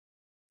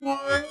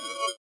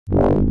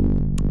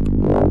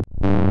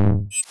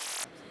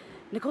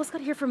Nicole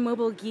Scott here from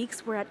Mobile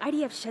Geeks. We're at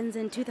IDF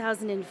Shenzhen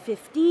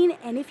 2015,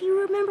 and if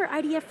you remember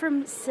IDF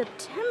from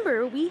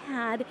September, we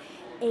had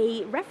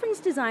a reference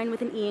design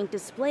with an EInk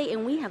display,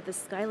 and we have the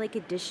Skylake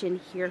edition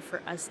here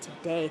for us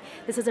today.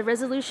 This is a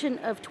resolution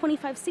of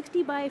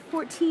 2560 by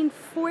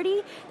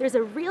 1440. There's a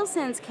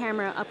RealSense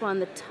camera up on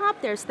the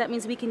top there, so that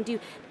means we can do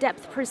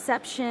depth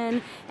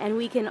perception, and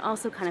we can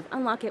also kind of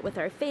unlock it with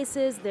our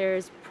faces.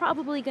 There's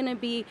probably going to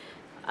be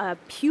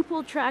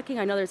pupil tracking.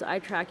 I know there's eye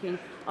tracking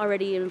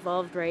already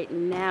involved right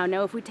now.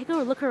 Now, if we take a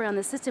look around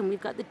the system, we've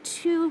got the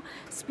two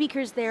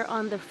speakers there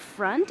on the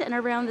front, and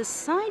around the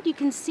side you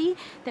can see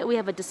that we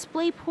have a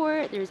display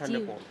port. There's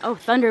Thunderbolt. Oh,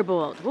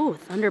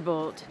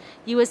 Thunderbolt.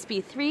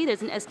 USB 3,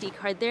 there's an SD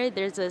card there,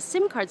 there's a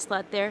SIM card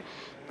slot there.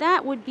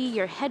 That would be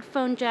your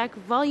headphone jack,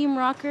 volume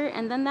rocker,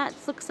 and then that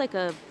looks like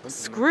a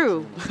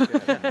screw.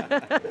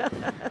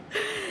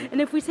 And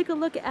if we take a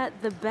look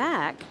at the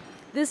back,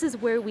 this is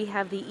where we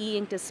have the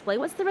EInk display.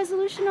 What's the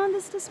resolution on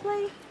this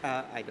display?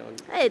 I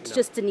don't It's know.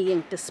 just an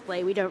EInk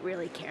display. We don't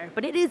really care.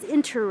 But it is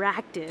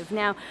interactive.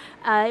 Now,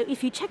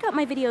 if you check out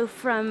my video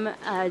from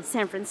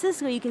San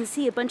Francisco, you can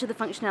see a bunch of the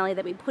functionality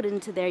that we put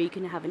into there. You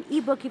can have an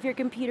ebook if your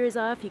computer is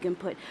off. You can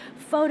put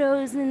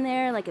photos in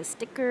there, like a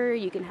sticker.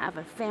 You can have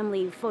a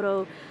family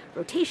photo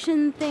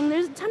rotation thing.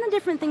 There's a ton of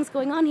different things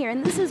going on here.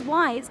 And this is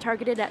why it's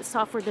targeted at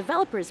software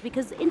developers,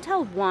 because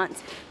Intel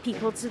wants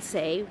people to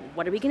say,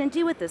 what are we going to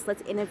do with this?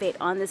 Let's innovate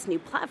on this new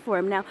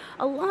platform. Now,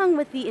 along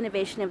with the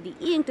innovation of the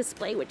EInk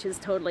display, which is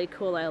totally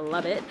cool, I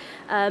love it,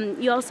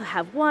 you also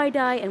have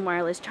WiDi and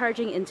wireless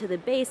charging into the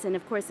base, and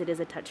of course it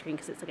is a touchscreen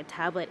because it's like a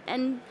tablet,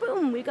 and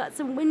boom, we got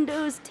some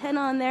Windows 10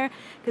 on there,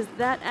 because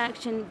that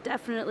action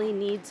definitely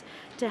needs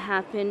to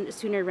happen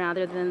sooner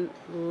rather than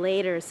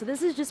later. So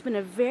this has just been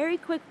a very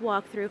quick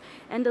walkthrough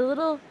and a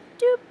little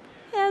doop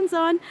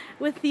hands-on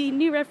with the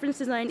new reference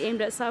design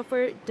aimed at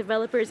software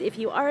developers. If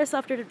you are a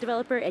software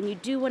developer and you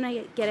do want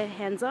to get a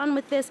hands-on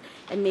with this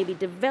and maybe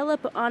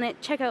develop on it,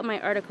 check out my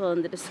article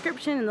in the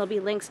description, and there'll be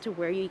links to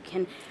where you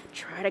can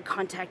try to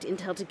contact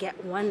Intel to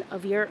get one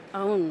of your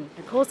own.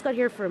 Nicole Scott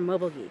here for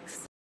Mobile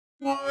Geeks.